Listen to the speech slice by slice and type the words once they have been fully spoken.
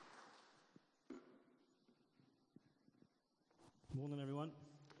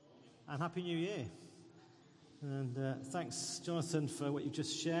and Happy New Year. And thanks, Jonathan, for what you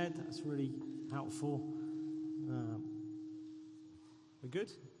just shared. That's really helpful. We're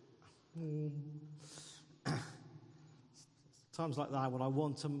good? Times like that when I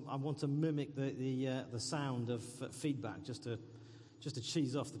want to mimic the sound of feedback just to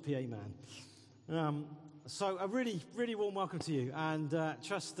cheese off the PA man. So a really, really warm welcome to you, and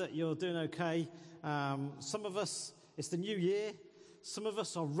trust that you're doing okay. Some of us, it's the new year. Some of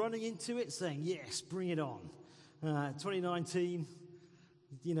us are running into it saying, yes, bring it on. 2019,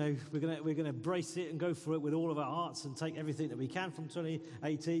 we're gonna embrace it and go for it with all of our hearts and take everything that we can from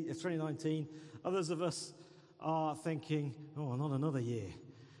 2019. Others of us are thinking, oh, not another year.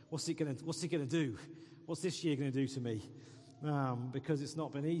 What's it gonna do? What's this year gonna do to me? Because it's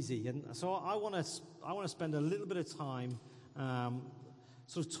not been easy. And so I want to spend a little bit of time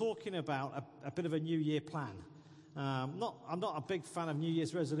sort of talking about a bit of a New Year plan. I'm not a big fan of New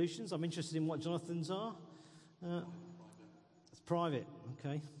Year's resolutions. I'm interested in what Jonathan's are. It's private,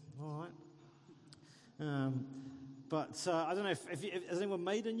 okay, all right. But I don't know has anyone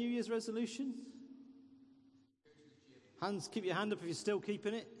made a New Year's resolution? Keep your hand up if you're still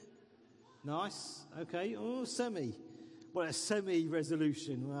keeping it. Nice, okay. Oh, semi. Well, a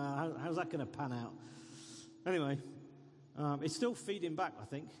semi-resolution. How's that going to pan out? Anyway, it's still feeding back, I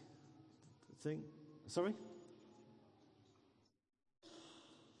think. Sorry?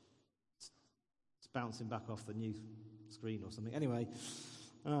 It's bouncing back off the new screen or something. Anyway,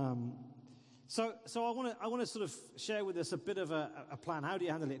 so I want to sort of share with us a bit of a plan. How do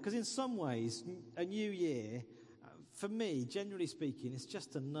you handle it? Because in some ways, a new year, for me, generally speaking, it's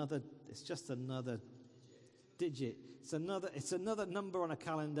just another digit. It's another number on a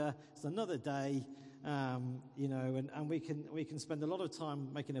calendar. It's another day, and we can spend a lot of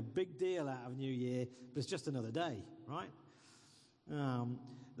time making a big deal out of New Year, but it's just another day, right?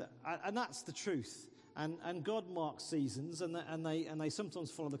 And that's the truth. And God marks seasons, and they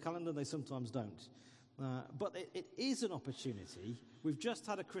sometimes follow the calendar, they sometimes don't. But it is an opportunity. We've just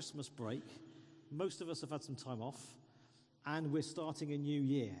had a Christmas break. Most of us have had some time off, and we're starting a new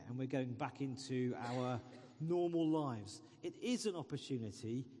year, and we're going back into our normal lives. It is an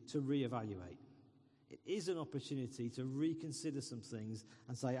opportunity to reevaluate. It is an opportunity to reconsider some things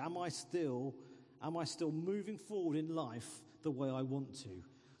and say, am I still moving forward in life the way I want to?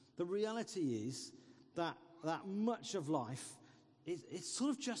 The reality is that much of life, it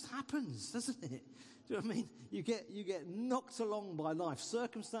sort of just happens, doesn't it? Do you know what I mean? You get knocked along by life.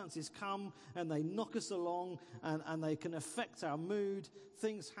 Circumstances come and they knock us along, and they can affect our mood.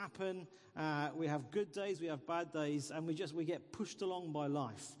 Things happen. We have good days, we have bad days, and we get pushed along by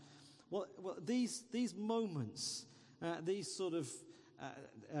life. Well, these moments, these sort of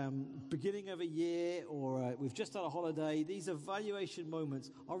beginning of a year, or we've just had a holiday, these evaluation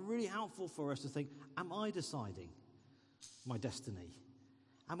moments are really helpful for us to think, am I deciding my destiny?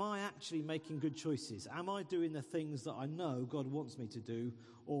 Am I actually making good choices? Am I doing the things that I know God wants me to do,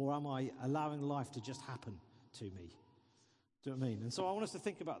 or am I allowing life to just happen to me? Do you know what I mean? And so I want us to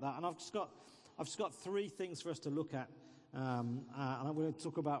think about that. And I've just got three things for us to look at. And I'm going to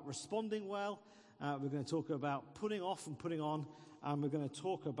talk about responding well. We're going to talk about putting off and putting on. And we're going to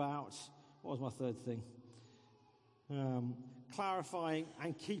talk about, what was my third thing? Clarifying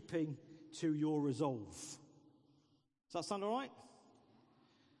and keeping to your resolve. Does that sound all right?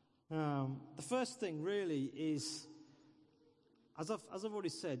 The first thing really is, as I've already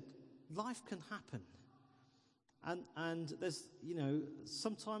said, life can happen. And there's,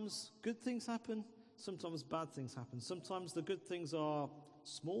 sometimes good things happen, sometimes bad things happen. Sometimes the good things are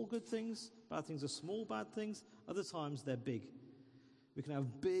small good things, bad things are small bad things. Other times they're big. We can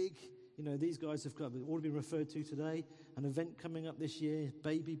have big, these guys have already been referred to today, an event coming up this year,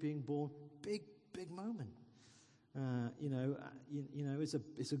 baby being born, big moment. It's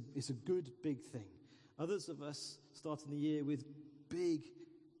a good big thing. Others of us starting the year with big,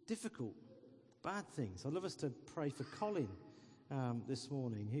 difficult, bad things. I'd love us to pray for Colin this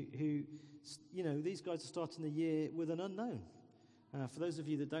morning, who these guys are starting the year with an unknown. For those of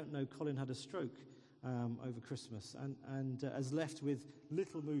you that don't know, Colin had a stroke over Christmas and has left with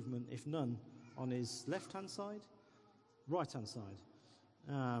little movement, if none, on his left-hand side, right-hand side.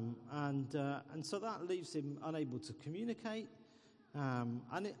 And so that leaves him unable to communicate, and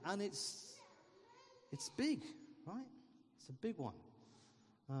it's big, right? It's a big one,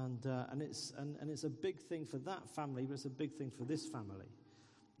 and it's a big thing for that family, but it's a big thing for this family,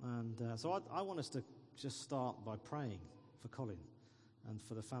 and so I want us to just start by praying for Colin and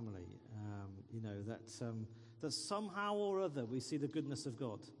for the family, that somehow or other we see the goodness of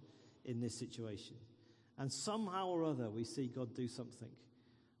God in this situation, and somehow or other we see God do something.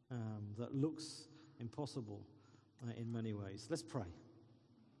 that looks impossible in many ways. Let's pray.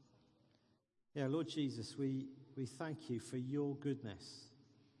 Yeah, Lord Jesus, we thank you for your goodness.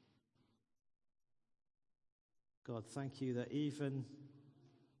 God, thank you that even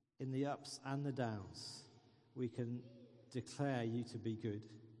in the ups and the downs, we can declare you to be good.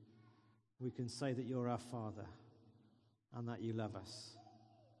 We can say that you're our Father and that you love us.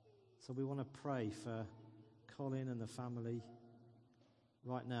 So we want to pray for Colin and the family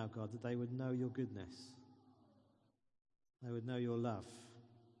right now, God, that they would know your goodness. They would know your love.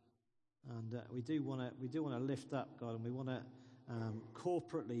 And we do want to lift up, God, and we want to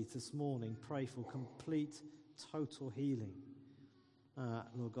corporately this morning pray for complete, total healing,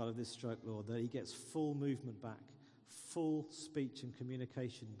 Lord God, of this stroke, Lord, that he gets full movement back, full speech and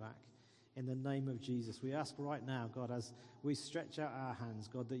communication back. In the name of Jesus, we ask right now, God, as we stretch out our hands,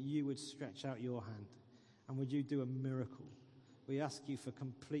 God, that you would stretch out your hand, and would you do a miracle? We ask you for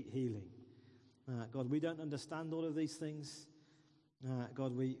complete healing. God, we don't understand all of these things.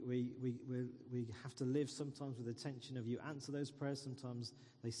 God, we have to live sometimes with the tension of you answer those prayers. Sometimes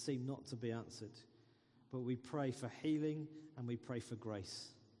they seem not to be answered. But we pray for healing and we pray for grace.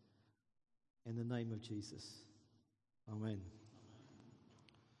 In the name of Jesus. Amen.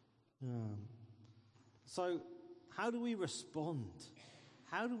 So, how do we respond?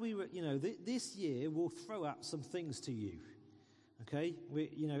 How do we, this year we'll throw out some things to you. Okay,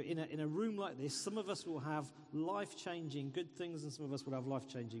 in a room like this, some of us will have life-changing good things, and some of us will have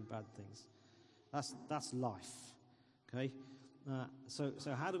life-changing bad things. That's life. Okay, so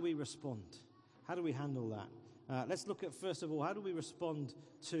how do we respond? How do we handle that? Let's look at, first of all, how do we respond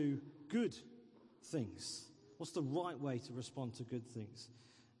to good things? What's the right way to respond to good things?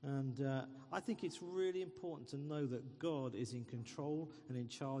 And I think it's really important to know that God is in control and in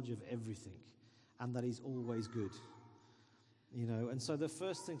charge of everything, and that he's always good. And so the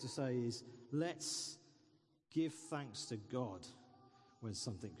first thing to say is, let's give thanks to God when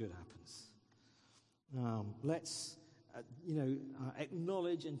something good happens. Let's,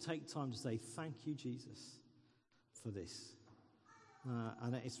 acknowledge and take time to say, thank you, Jesus, for this.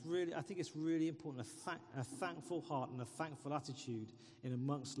 And I think it's really important. A thankful heart and a thankful attitude in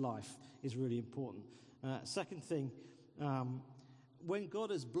amongst life is really important. Second thing, when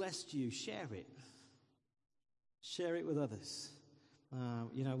God has blessed you, share it. Share it with others.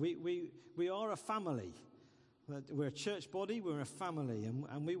 We are a family. We're a church body. We're a family,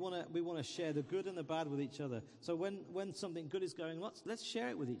 and we want to share the good and the bad with each other. So when something good is going on, let's share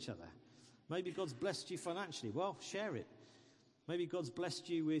it with each other. Maybe God's blessed you financially. Well, share it. Maybe God's blessed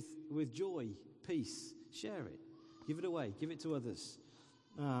you with joy, peace. Share it. Give it away. Give it to others.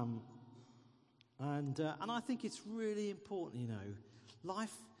 And I think it's really important.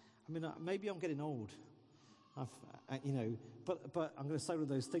 Life. Maybe I'm getting old. But I'm going to say one of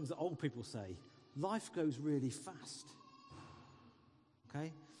those things that old people say. Life goes really fast.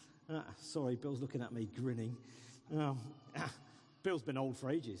 Okay? Sorry, Bill's looking at me grinning. Bill's been old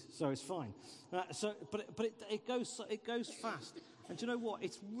for ages, so it's fine. But it goes fast. And do you know what?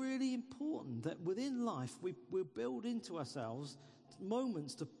 It's really important that within life we build into ourselves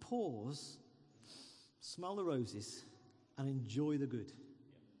moments to pause, smell the roses, and enjoy the good.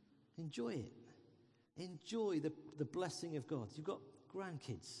 Enjoy it. Enjoy the blessing of God. You've got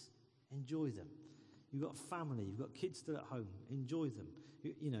grandkids. Enjoy them. You've got family. You've got kids still at home. Enjoy them.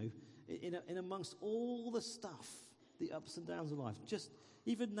 In amongst all the stuff, the ups and downs of life, just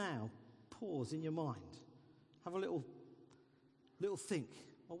even now, pause in your mind. Have a little think.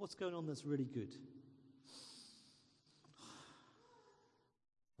 Well, what's going on that's really good?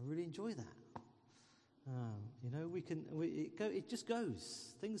 I really enjoy that. It just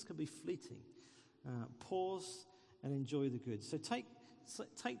goes. Things can be fleeting. Pause and enjoy the good. So take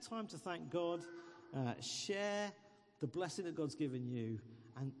time to thank God. Share the blessing that God's given you,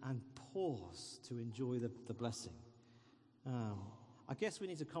 and pause to enjoy the blessing. I guess we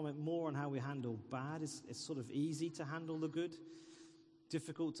need to comment more on how we handle bad. It's sort of easy to handle the good,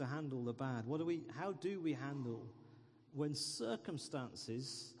 difficult to handle the bad. How do we handle when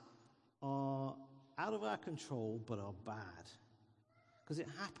circumstances are out of our control but are bad? Because it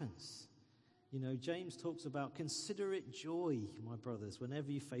happens. James talks about, consider it joy, my brothers,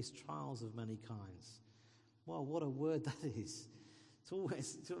 whenever you face trials of many kinds. Well, what a word that is. It's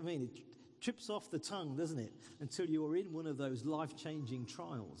always, it trips off the tongue, doesn't it? Until you are in one of those life-changing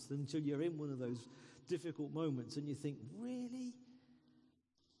trials, until you're in one of those difficult moments, and you think, really?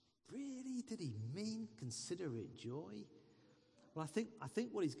 Really? Did he mean consider it joy? Well, I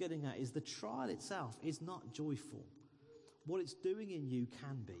think what he's getting at is the trial itself is not joyful. What it's doing in you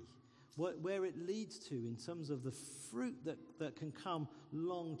can be. where it leads to in terms of the fruit that can come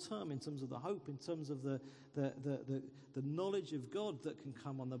long term, in terms of the hope, in terms of the knowledge of God that can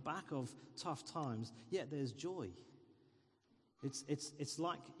come on the back of tough times, yet there's joy. It's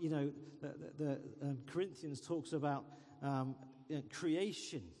like, the Corinthians talks about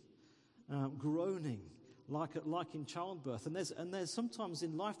creation groaning like in childbirth, and there's sometimes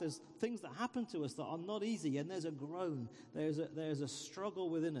in life there's things that happen to us that are not easy, and there's a groan, there's a struggle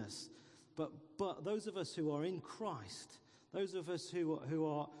within us. But those of us who are in Christ, those of us who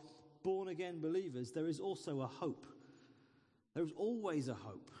are born again believers, there is also a hope. There is always a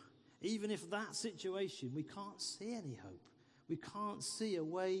hope, even if that situation we can't see any hope. We can't see a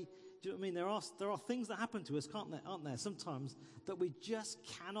way. Do you know what I mean? There are things that happen to us, aren't there? Sometimes that we just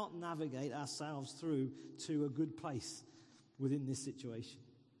cannot navigate ourselves through to a good place within this situation.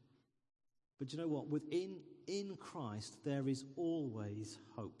 But do you know what? In Christ there is always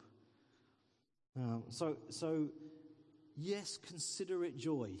hope. So yes, consider it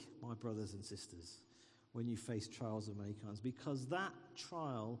joy, my brothers and sisters, when you face trials of many kinds, because that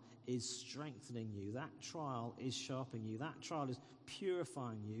trial is strengthening you. That trial is sharpening you. That trial is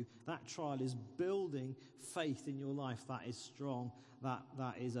purifying you. That trial is building faith in your life that is strong,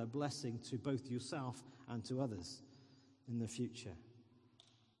 that is a blessing to both yourself and to others in the future.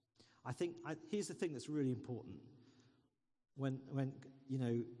 Here's the thing that's really important. When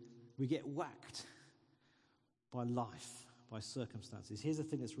we get whacked by life, by circumstances, here's the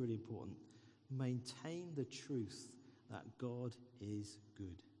thing that's really important. Maintain the truth that God is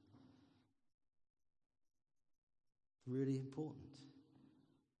good. Really important.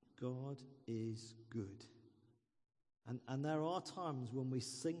 God is good. And there are times when we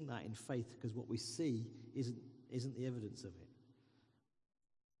sing that in faith because what we see isn't the evidence of it.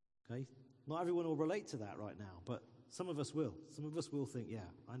 Okay? Not everyone will relate to that right now, but some of us will. Some of us will think, yeah,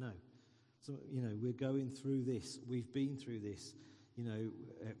 I know. So, we're going through this. We've been through this.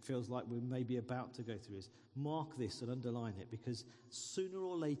 It feels like we're maybe about to go through this. Mark this and underline it, because sooner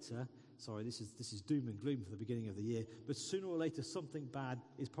or later, sorry, this is doom and gloom for the beginning of the year, but sooner or later something bad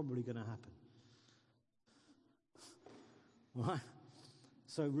is probably going to happen. Right?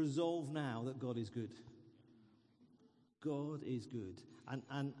 So resolve now that God is good. God is good.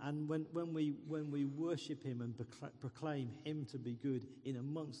 And when we worship him and proclaim him to be good in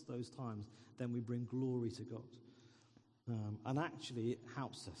amongst those times, then we bring glory to God. And actually, it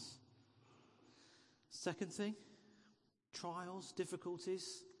helps us. Second thing, trials,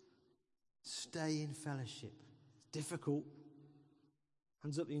 difficulties, stay in fellowship. It's difficult.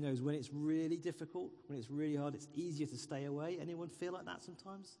 Hands up your nose. When it's really difficult, when it's really hard, it's easier to stay away. Anyone feel like that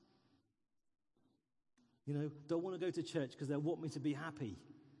sometimes? Don't want to go to church because they want me to be happy.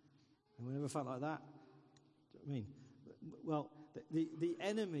 Anyone ever felt like that? Do you know what I mean? Well, the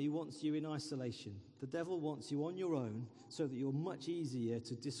enemy wants you in isolation. The devil wants you on your own so that you're much easier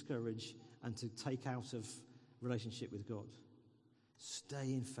to discourage and to take out of relationship with God.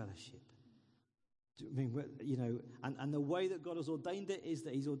 Stay in fellowship. Do you know what I mean? And the way that God has ordained it is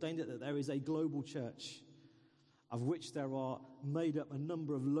that he's ordained it that there is a global church, of which there are made up a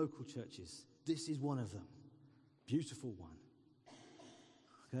number of local churches. This is one of them. Beautiful one.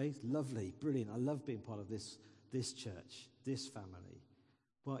 Okay, lovely, brilliant. I love being part of this church, this family.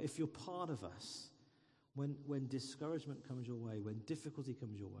 Well, if you're part of us, when discouragement comes your way, when difficulty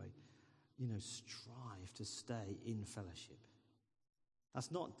comes your way, strive to stay in fellowship.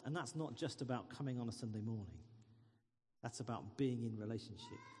 That's not just about coming on a Sunday morning. That's about being in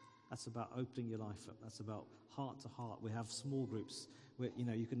relationship. That's about opening your life up. That's about heart to heart. We have small groups where,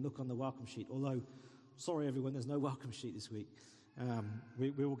 you can look on the welcome sheet. Although, sorry everyone, there's no welcome sheet this week.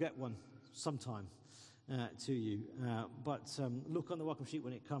 We will get one sometime to you. But look on the welcome sheet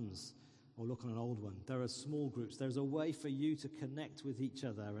when it comes, or look on an old one. There are small groups. There's a way for you to connect with each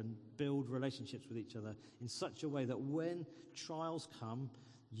other and build relationships with each other in such a way that when trials come,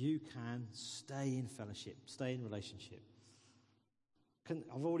 you can stay in fellowship, stay in relationship.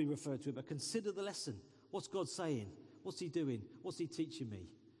 I've already referred to it, but consider the lesson. What's God saying? What's he doing? What's he teaching me?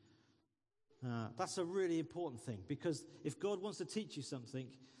 That's a really important thing, because if God wants to teach you something,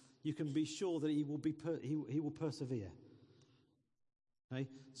 you can be sure that he will persevere. Okay?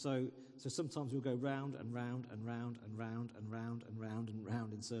 So sometimes we'll go round and round and round and round and round and round and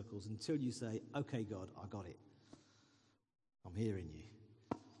round in circles until you say, okay, God, I got it. I'm hearing you.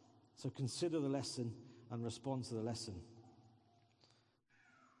 So consider the lesson and respond to the lesson.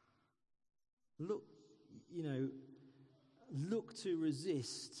 Look to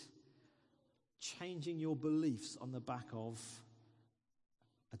resist changing your beliefs on the back of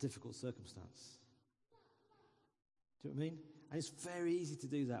a difficult circumstance. Do you know what I mean? And it's very easy to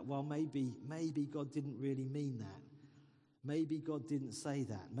do that. Well, maybe God didn't really mean that. Maybe God didn't say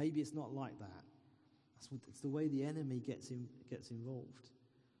that. Maybe it's not like that. It's the way the enemy gets involved.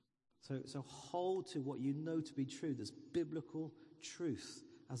 So hold to what you know to be true. That's biblical truth.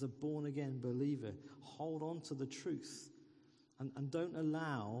 As a born-again believer, hold on to the truth. And don't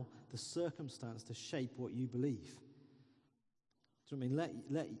allow the circumstance to shape what you believe. Do you know what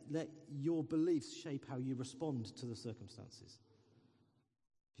I mean? Let your beliefs shape how you respond to the circumstances.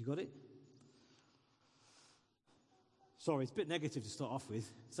 You got it? Sorry, it's a bit negative to start off with.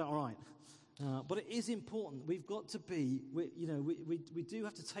 Is that all right? But it is important. We've got to be, we do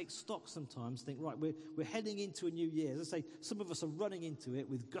have to take stock sometimes, think, right, we're heading into a new year. As I say, some of us are running into it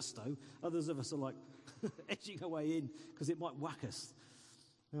with gusto. Others of us are like edging our way in because it might whack us.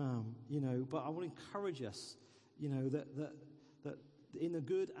 But I want to encourage us, that in the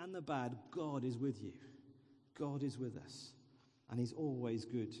good and the bad, God is with you. God is with us. And he's always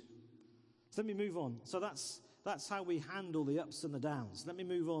good. So let me move on. So that's how we handle the ups and the downs. Let me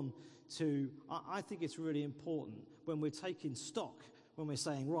move on to, I think it's really important when we're taking stock, when we're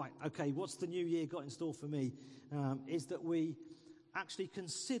saying, right, okay, what's the new year got in store for me, is that we actually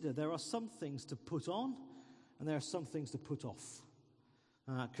consider there are some things to put on and there are some things to put off.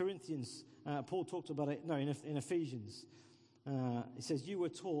 Paul talked about it, in Ephesians. He says, you were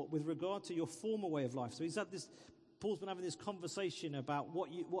taught with regard to your former way of life. So Paul's been having this conversation about what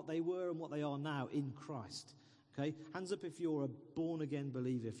they were and what they are now in Christ. Okay, hands up if you're a born-again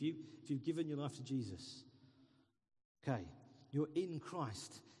believer, if you've given your life to Jesus. Okay, you're in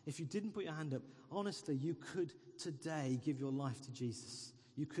Christ. If you didn't put your hand up, honestly, you could today give your life to Jesus.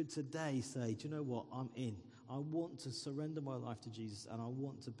 You could today say, do you know what, I'm in. I want to surrender my life to Jesus, and I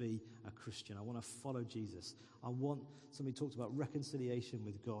want to be a Christian. I want to follow Jesus. Somebody talked about reconciliation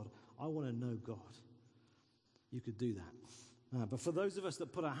with God. I want to know God. You could do that. But for those of us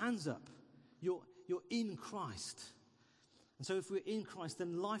that put our hands up, you're in Christ. And so if we're in Christ,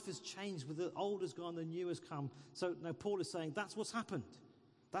 then life has changed. With the old has gone, the new has come. So now Paul is saying that's what's happened.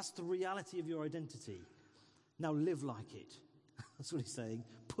 That's the reality of your identity. Now live like it. That's what he's saying.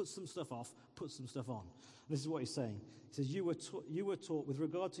 Put some stuff off, put some stuff on. And this is what he's saying. He says, you were taught with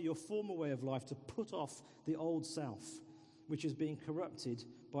regard to your former way of life to put off the old self, which is being corrupted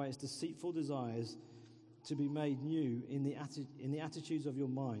by its deceitful desires, to be made new in the attitudes of your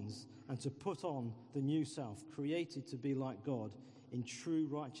minds, and to put on the new self, created to be like God in true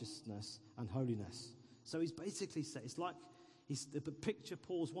righteousness and holiness. So he's basically saying, it's like the picture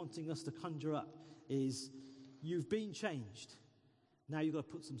Paul's wanting us to conjure up is, you've been changed. Now you've got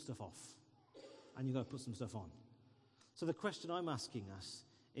to put some stuff off, and you've got to put some stuff on. So the question I'm asking us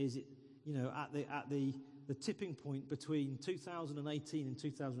is, at the tipping point between 2018 and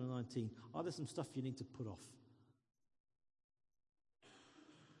 2019, are there some stuff you need to put off?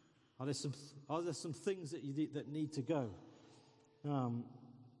 Are there some things that need to go?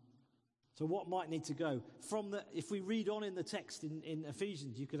 So what might need to go? If we read on in the text in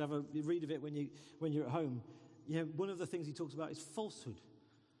Ephesians, you could have a read of it when you're at home. One of the things he talks about is falsehood.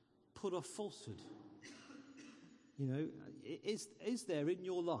 Put off falsehood. Is there in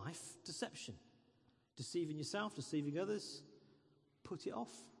your life deception? Deceiving yourself, deceiving others? Put it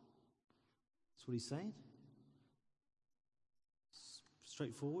off. That's what he's saying.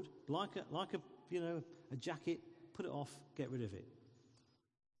 Straightforward. Like a jacket, put it off, get rid of it.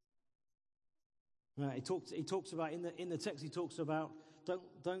 He talks about in the text. He talks about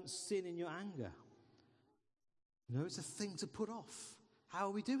don't sin in your anger. It's a thing to put off. How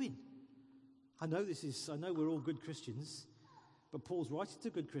are we doing? I know we're all good Christians, but Paul's writing to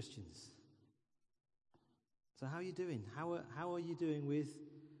good Christians. So how are you doing? How are you doing with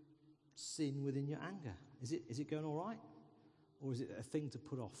sin within your anger? Is it going all right, or is it a thing to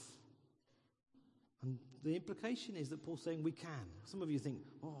put off? And the implication is that Paul's saying we can. Some of you think,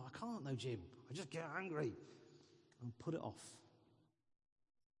 "Oh, I can't, though, Jim. I just get angry." And put it off.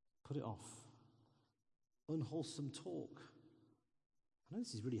 Put it off. Unwholesome talk. I know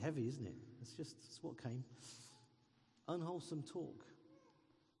this is really heavy, isn't it? It's what came. Unwholesome talk.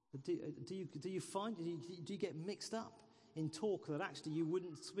 Do you get mixed up in talk that actually you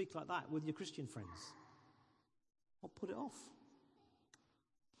wouldn't speak like that with your Christian friends? Well, put it off.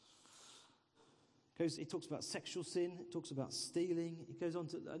 It talks about sexual sin. It talks about stealing. It goes on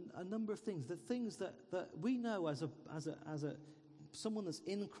to a number of things. The things that we know as someone that's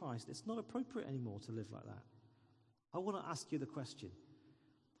in Christ, it's not appropriate anymore to live like that. I want to ask you the question: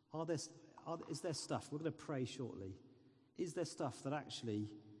 is there stuff? We're going to pray shortly. Is there stuff that actually,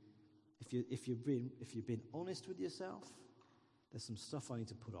 if you've been honest with yourself, there's some stuff I need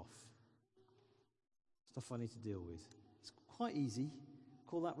to put off, stuff I need to deal with? It's quite easy.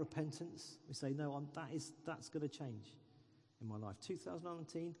 Call that repentance. We say, no, that's going to change in my life.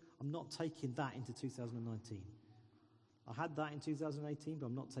 2019, I'm not taking that into 2019. I had that in 2018, but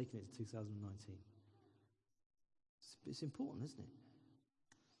I'm not taking it to 2019. It's important, isn't it?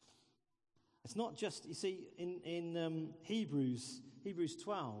 It's not just, you see, in Hebrews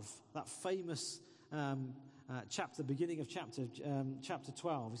 12, that famous chapter, beginning of chapter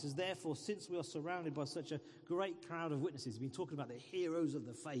 12, it says, therefore, since we are surrounded by such a great crowd of witnesses, we've been talking about the heroes of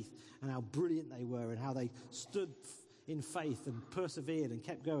the faith and how brilliant they were and how they stood in faith and persevered and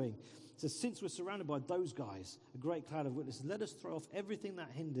kept going. It says, since we're surrounded by those guys, a great cloud of witnesses, let us throw off everything that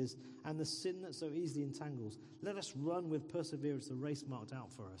hinders and the sin that so easily entangles. Let us run with perseverance the race marked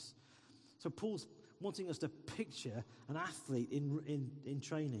out for us. So Paul's wanting us to picture an athlete in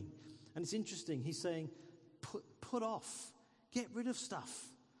training. And it's interesting, he's saying, put off, get rid of stuff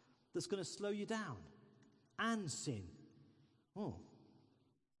that's going to slow you down and sin. Oh,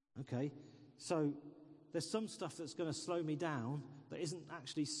 okay. So there's some stuff that's going to slow me down that isn't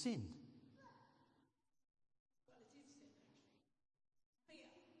actually sin.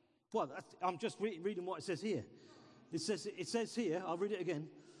 Well, I'm just reading what it says here. It says here, I'll read it again.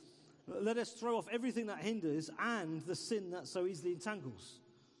 Let us throw off everything that hinders and the sin that so easily entangles.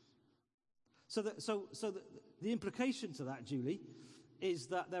 So the implication to that, Julie, is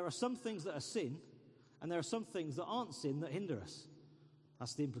that there are some things that are sin and there are some things that aren't sin that hinder us.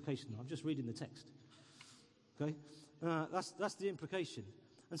 That's the implication. I'm just reading the text. Okay? That's the implication.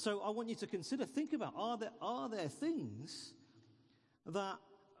 And so I want you to consider, think about, are there things that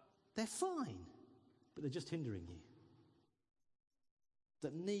they're fine, but they're just hindering you?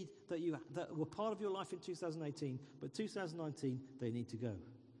 That were part of your life in 2018, but 2019, they need to go.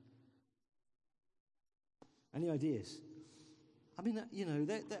 Any ideas? I mean,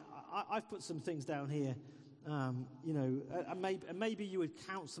 I've put some things down here, and maybe you would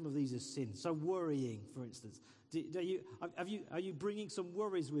count some of these as sin. So worrying, for instance. Are you bringing some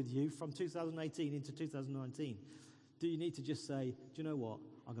worries with you from 2018 into 2019? Do you need to just say, do you know what?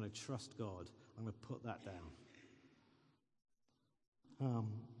 I'm going to trust God. I'm going to put that down.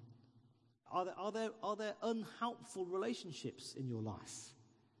 Are there unhelpful relationships in your life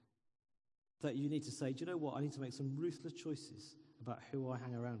that you need to say, do you know what? I need to make some ruthless choices about who I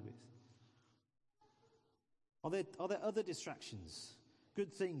hang around with. Are there other distractions,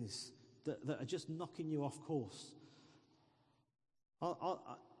 good things that are just knocking you off course?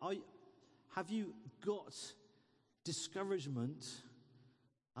 Have you got discouragement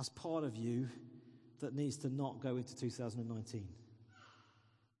as part of you that needs to not go into 2019?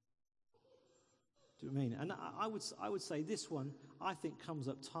 Do you know what I mean? And I would say this one, I think, comes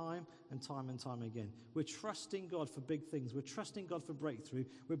up time and time and time again. We're trusting God for big things. We're trusting God for breakthrough.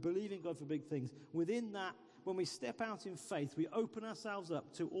 We're believing God for big things. Within that, when we step out in faith, we open ourselves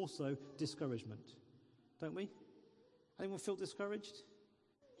up to also discouragement. Don't we? Anyone feel discouraged?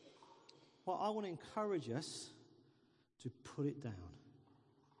 Well, I want to encourage us to put it down.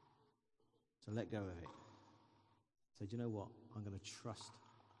 To let go of it. Say, do you know what? I'm going to trust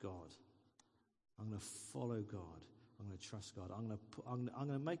God. I'm going to follow God. I'm going to trust God. I'm going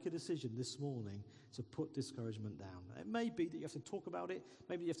to make a decision this morning to put discouragement down. It may be that you have to talk about it.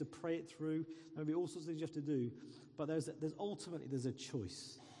 Maybe you have to pray it through. Maybe all sorts of things you have to do. But there's ultimately a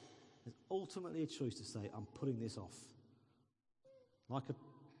choice. There's ultimately a choice to say, I'm putting this off. Like a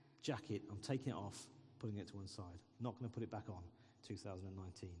jacket, I'm taking it off, putting it to one side. Not going to put it back on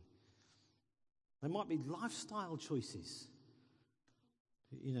 2019. There might be lifestyle choices.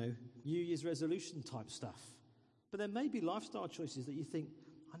 New Year's resolution type stuff. But there may be lifestyle choices that you think,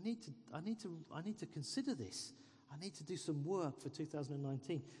 I need to consider this. I need to do some work for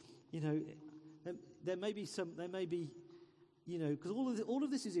 2019. There may be, because all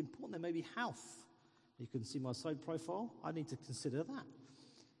of this is important. There may be health. You can see my side profile. I need to consider that.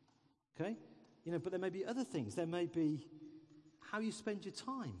 Okay? But there may be other things. There may be how you spend your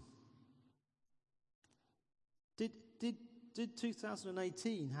time. Did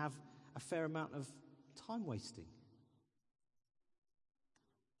 2018 have a fair amount of time wasting?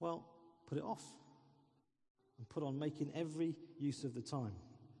 Well, put it off and put on making every use of the time.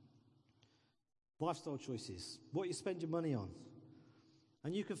 Lifestyle choices, what you spend your money on.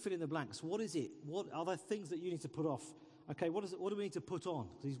 And you can fill in the blanks. What is it? What are there things that you need to put off? Okay, what do we need to put on?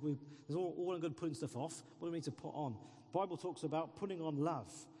 There's all I'm going to putting stuff off. What do we need to put on? The Bible talks about putting on love.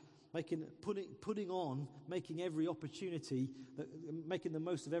 Making every opportunity, making the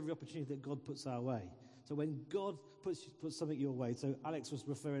most of every opportunity that God puts our way. So when God puts something your way, so Alex was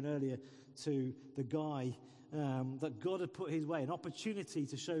referring earlier to the guy that God had put his way, an opportunity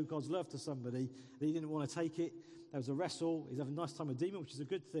to show God's love to somebody, that he didn't want to take it, There was a wrestle. He's having a nice time with demon, which is a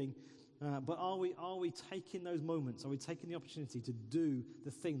good thing. But are we taking those moments? Are we taking the opportunity to do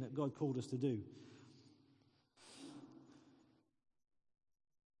the thing that God called us to do?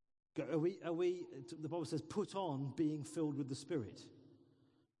 Are we? The Bible says, put on being filled with the Spirit.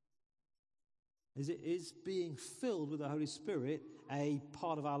 Is being filled with the Holy Spirit a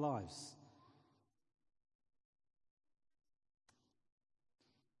part of our lives?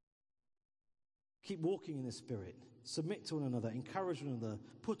 Keep walking in the Spirit. Submit to one another. Encourage one another.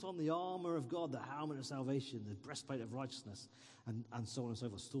 Put on the armor of God, the helmet of salvation, the breastplate of righteousness, and so on and so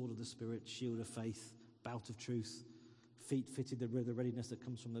forth. Sword of the Spirit, shield of faith, belt of truth, feet fitted with the readiness that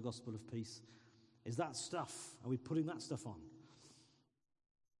comes from the gospel of peace. Is that stuff? Are we putting that stuff on?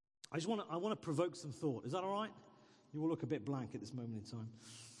 I want to provoke some thought. Is that all right? You will look a bit blank at this moment in time.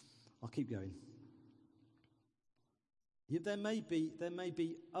 I'll keep going. There may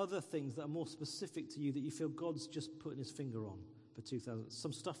be other things that are more specific to you that you feel God's just putting his finger on for 2000.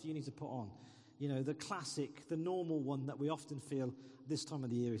 Some stuff you need to put on. You know, the classic, the normal one that we often feel this time of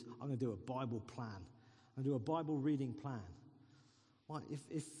the year is, I'm going to do a Bible plan. I'm going to do a Bible reading plan. Well,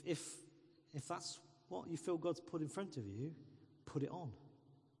 if that's what you feel God's put in front of you, put it on.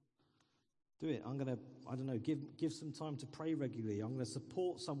 Do it. I'm going to, give some time to pray regularly. I'm going to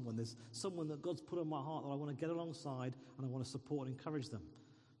support someone. There's someone that God's put on my heart that I want to get alongside and I want to support and encourage them.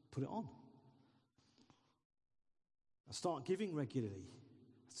 Put it on. I start giving regularly.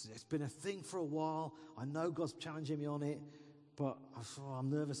 It's been a thing for a while. I know God's challenging me on it, but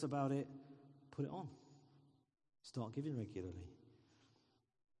I'm nervous about it. Put it on. Start giving regularly.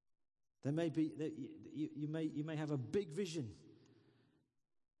 There may be, you may have a big vision.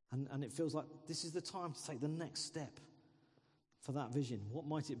 And it feels like this is the time to take the next step for that vision. What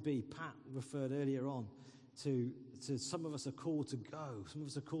might it be? Pat referred earlier on to some of us are called to go. Some of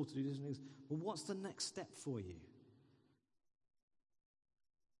us are called to do different things. Well, what's the next step for you?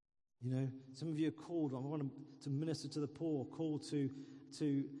 You know, some of you are called, I want to minister to the poor, called to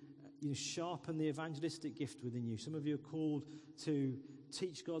sharpen the evangelistic gift within you. Some of you are called to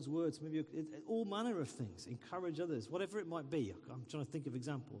teach God's word. Some of you, all manner of things. Encourage others, whatever it might be. I'm trying to think of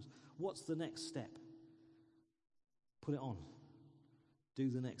examples. What's the next step? Put it on. Do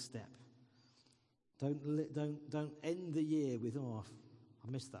the next step. Don't end the year with,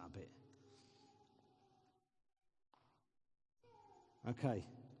 I missed that a bit. Okay.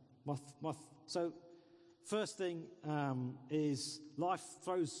 So first thing is life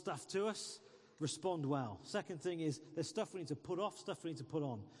throws stuff to us. Respond well. Second thing is there's stuff we need to put off, stuff we need to put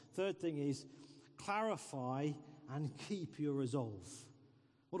on. Third thing is clarify and keep your resolve.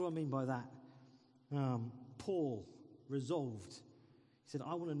 What do I mean by that? Paul resolved. He said,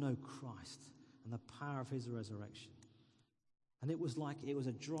 I want to know Christ and the power of his resurrection. And it was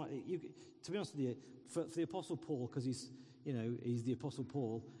a dry... to be honest with you, for the Apostle Paul, because he's the Apostle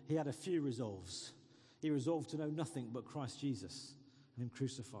Paul, he had a few resolves. He resolved to know nothing but Christ Jesus and him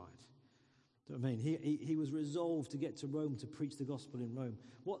crucified. Do you know what I mean? He was resolved to get to Rome to preach the gospel in Rome.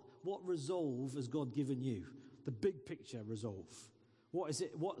 What resolve has God given you? The big picture resolve. What is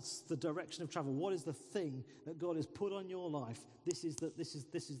it? What's the direction of travel? What is the thing that God has put on your life? This is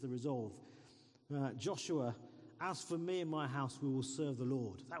the resolve. Joshua, as for me and my house, we will serve the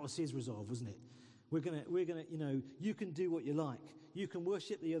Lord. That was his resolve, wasn't it? We're gonna, you can do what you like. You can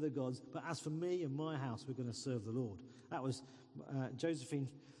worship the other gods, but as for me and my house, we're going to serve the Lord. That was Josephine,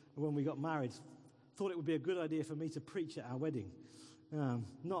 when we got married, thought it would be a good idea for me to preach at our wedding.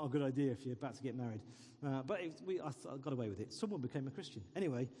 Not a good idea if you're about to get married. But I got away with it. Someone became a Christian.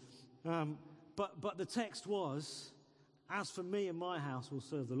 Anyway, but the text was, as for me and my house, we'll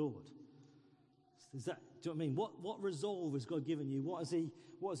serve the Lord. Do you know what I mean? What resolve has God given you? What has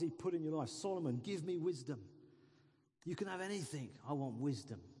he put in your life? Solomon, give me wisdom. You can have anything. I want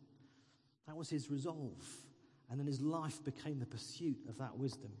wisdom. That was his resolve. And then his life became the pursuit of that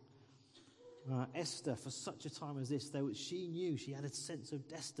wisdom. Esther, for such a time as this, she knew she had a sense of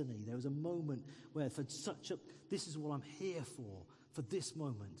destiny. There was a moment where this is what I'm here for this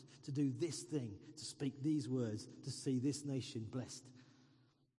moment, to do this thing, to speak these words, to see this nation blessed.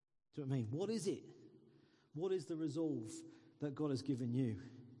 Do you know what I mean? What is it? What is the resolve that God has given you?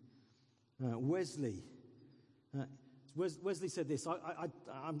 Wesley said this.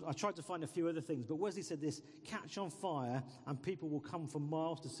 I tried to find a few other things, but Wesley said this: catch on fire and people will come from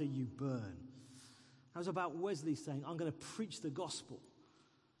miles to see you burn. That was about Wesley saying, I'm going to preach the gospel.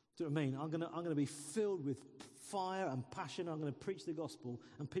 Do you know what I mean? I'm going to be filled with fire and passion. I'm going to preach the gospel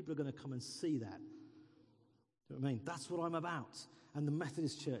and people are going to come and see that. Do you know what I mean? That's what I'm about. And the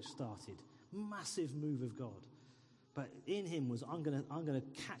Methodist Church started. Massive move of God. But in him was, I'm going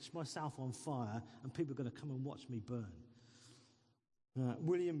to catch myself on fire and people are going to come and watch me burn.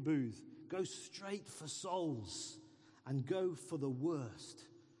 William Booth, go straight for souls and go for the worst.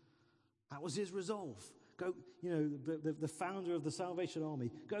 That was his resolve. Go, the founder of the Salvation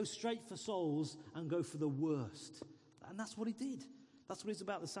Army, go straight for souls and go for the worst. And that's what he did. That's what it's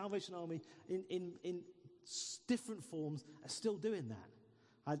about. The Salvation Army in different forms are still doing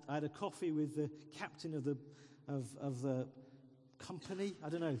that. I had a coffee with the captain of the company, I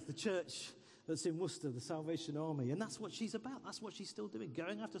don't know, the church that's in Worcester, the Salvation Army. And that's what she's about. That's what she's still doing,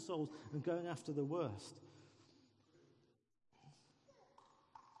 going after souls and going after the worst.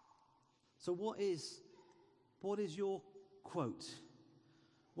 So what is your quote?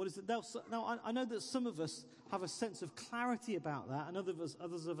 What is it? Now, I know that some of us have a sense of clarity about that, and others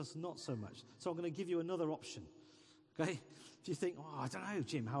of us not so much. So I'm going to give you another option. Okay? If you think, I don't know,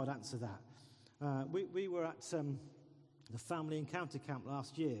 Jim, how I'd answer that. We were at the Family Encounter Camp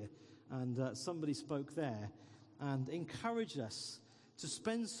last year, and somebody spoke there and encouraged us to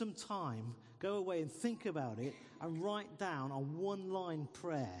spend some time, go away and think about it, and write down a one-line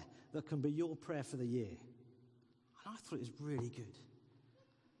prayer that can be your prayer for the year. And I thought it was really good.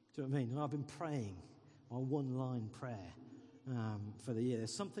 Do you know what I mean? And I've been praying my one-line prayer for the year.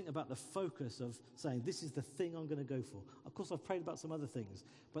 There's something about the focus of saying, this is the thing I'm going to go for. Of course, I've prayed about some other things,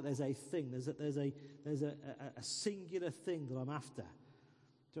 but there's a thing. There's a singular thing that I'm after.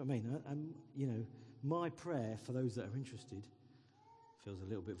 Do you know what I mean? And, my prayer, for those that are interested, feels a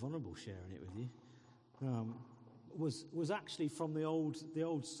little bit vulnerable sharing it with you, was actually from the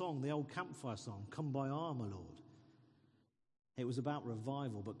old song, the old campfire song, Come By Our, My Lord. It was about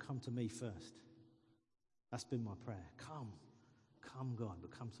revival, but come to me first. That's been my prayer. Come God, but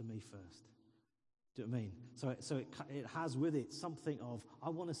come to me first. Do you know what I mean? So it has with it something of, I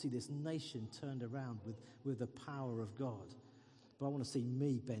want to see this nation turned around with the power of God, but I want to see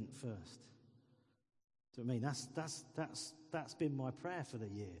me bent first. Do you know what I mean? That's been my prayer for the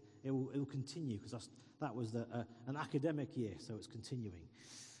year. It will continue, because that was an academic year, so it's continuing.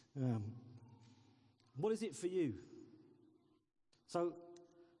 What is it for you? So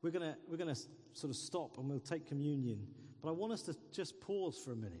we're gonna sort of stop and we'll take communion, but I want us to just pause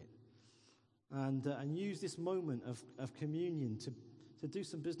for a minute and use this moment of communion to do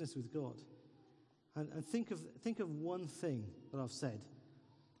some business with God, and think of one thing that I've said.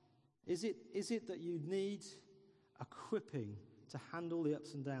 Is it that you need equipping to handle the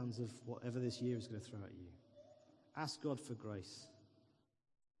ups and downs of whatever this year is going to throw at you? Ask God for grace.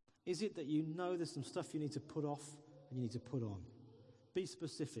 Is it that you know there's some stuff you need to put off and you need to put on? Be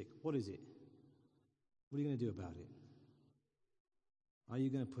specific. What is it? What are you going to do about it? Are you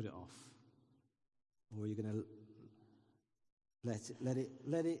going to put it off? Or are you going to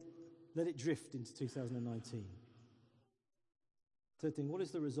let it drift into 2019? Third thing, what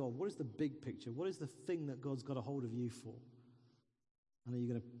is the resolve? What is the big picture? What is the thing that God's got a hold of you for? And are you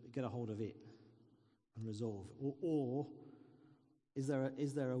going to get a hold of it and resolve? Or is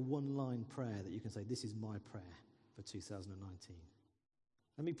there a one-line prayer that you can say, this is my prayer for 2019?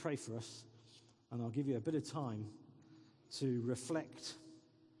 Let me pray for us, and I'll give you a bit of time to reflect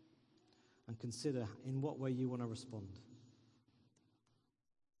and consider in what way you want to respond.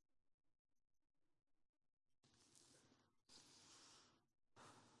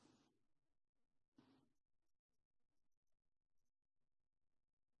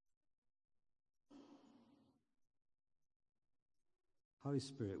 Holy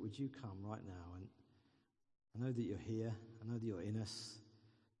Spirit, would you come right now? And I know that you're here. I know that you're in us.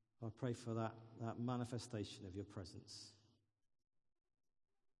 I pray for that manifestation of your presence.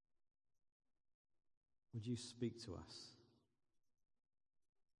 Would you speak to us?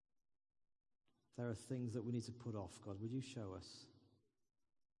 If there are things that we need to put off, God, would you show us?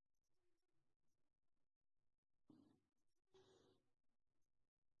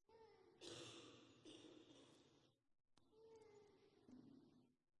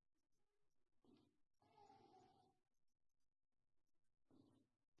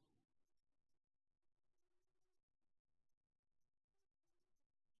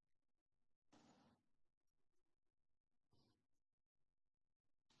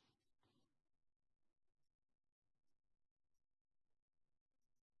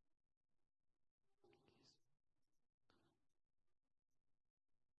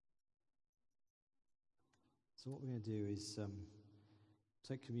 So what we're going to do is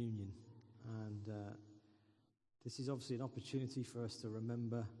take communion, and this is obviously an opportunity for us to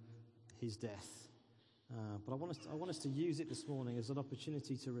remember his death. But I want us to use it this morning as an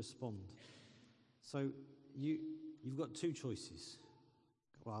opportunity to respond. So you've got two choices.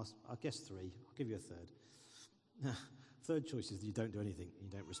 Well, I guess three. I'll give you a third. Third choice is that you don't do anything, you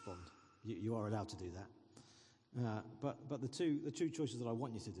don't respond. You are allowed to do that. But the two choices that I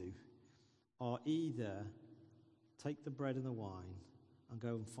want you to do are either take the bread and the wine and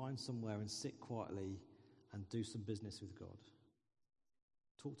go and find somewhere and sit quietly and do some business with God.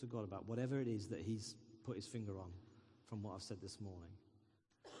 Talk to God about whatever it is that he's put his finger on from what I've said this morning.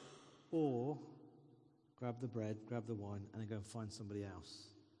 Or grab the bread, grab the wine, and then go and find somebody else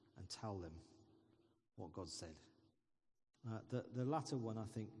and tell them what God said. The latter one, I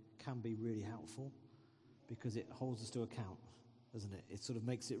think, can be really helpful because it holds us to account, doesn't it? It sort of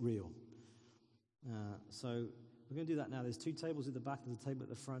makes it real. So we're going to do that now. There's 2 tables at the back, there's a table at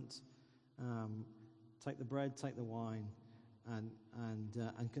the front. Take the bread, take the wine,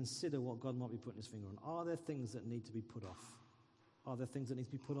 and consider what God might be putting his finger on. Are there things that need to be put off? Are there things that need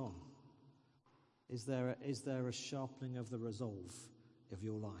to be put on? Is there a sharpening of the resolve of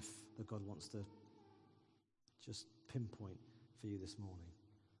your life that God wants to just pinpoint for you this morning?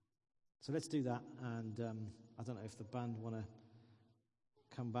 So let's do that, and I don't know if the band want to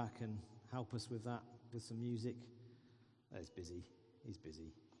come back and help us with that, with some music. He's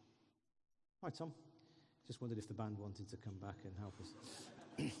busy. Hi, Tom. Just wondered if the band wanted to come back and help us.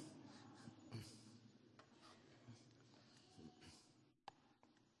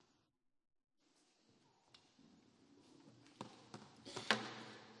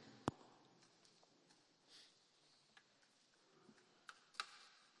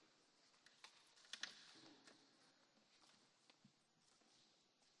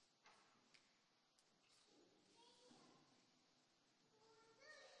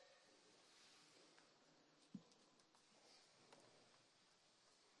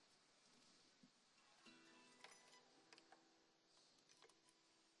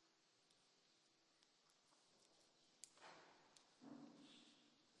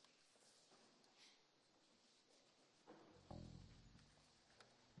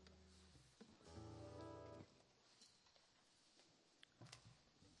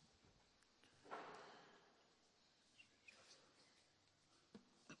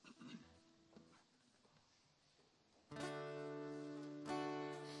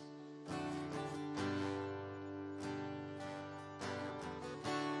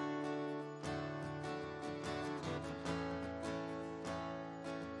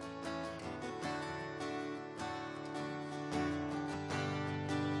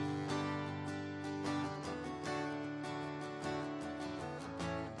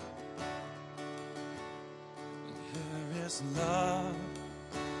 Love,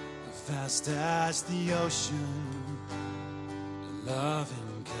 vast as the ocean,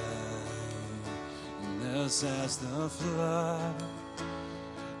 loving kindness as the flood.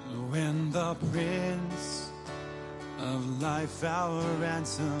 When the Prince of Life, our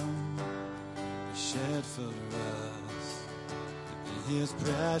ransom, shed for us his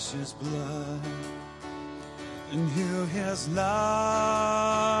precious blood, and who his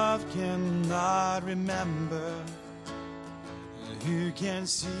love cannot remember, who can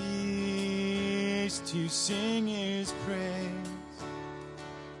cease to sing his praise?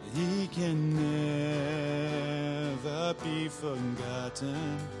 He can never be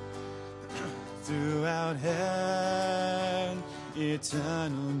forgotten throughout and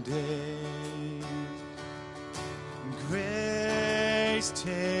eternal days. Grace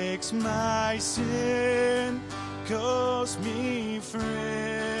takes my sin, calls me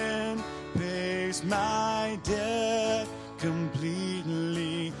friend, pays my debt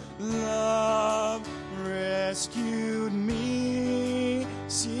completely. Love rescued me,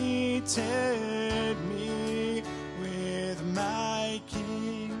 seated me with my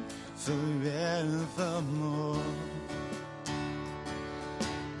King forevermore.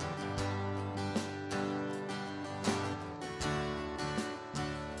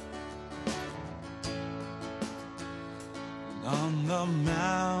 On the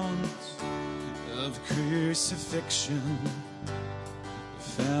mount of crucifixion,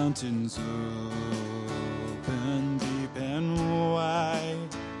 fountains open deep and wide,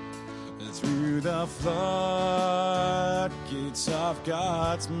 through the floodgates of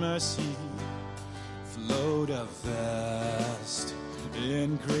God's mercy flowed a vast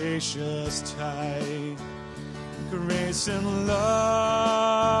and gracious tide. Grace and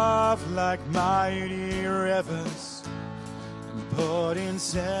love like mighty rivers poured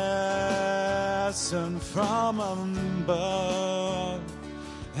incessant from above.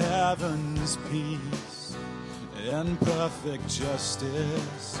 Heaven's peace and perfect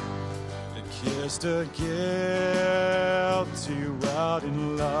justice kissed a guilty world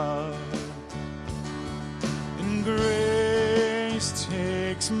in love. And grace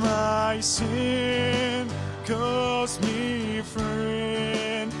takes my sin, calls me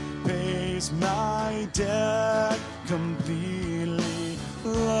friend, pays my debt completely.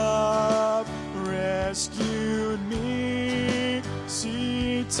 Love rescued me,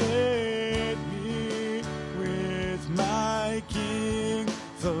 seated me with my King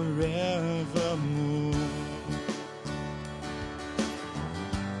forevermore.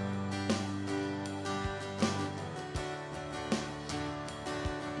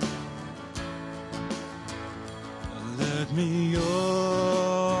 Let me your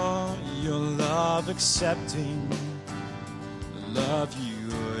love accepting, love you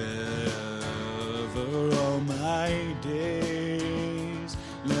ever all my days.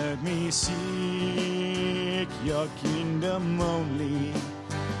 Let me seek your kingdom only,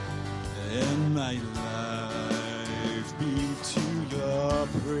 and my life be to your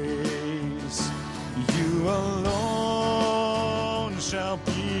praise. You alone shall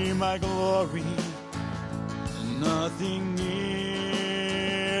be my glory. Nothing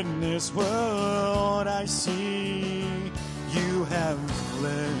in this world I see. You have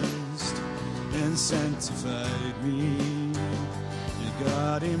cleansed and sanctified me.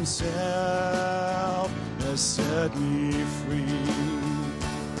 God himself has set me free.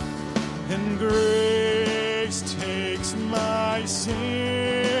 And grace takes my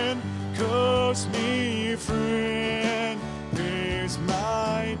sin, calls me friend, pays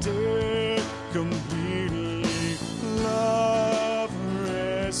my debt completely. Love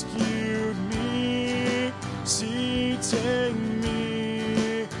rescued me, seated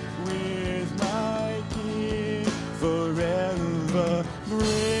me with my King forever.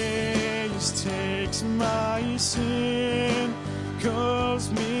 Grace takes my sin, calls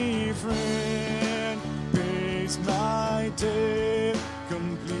me friend, pays my debt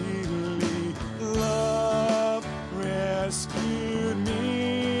completely. Love rescued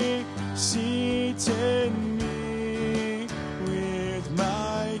me, seated me with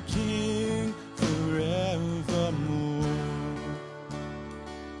my King forevermore.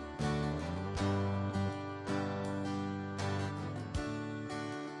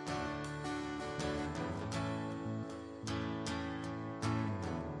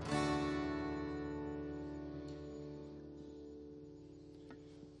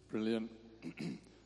 Brilliant.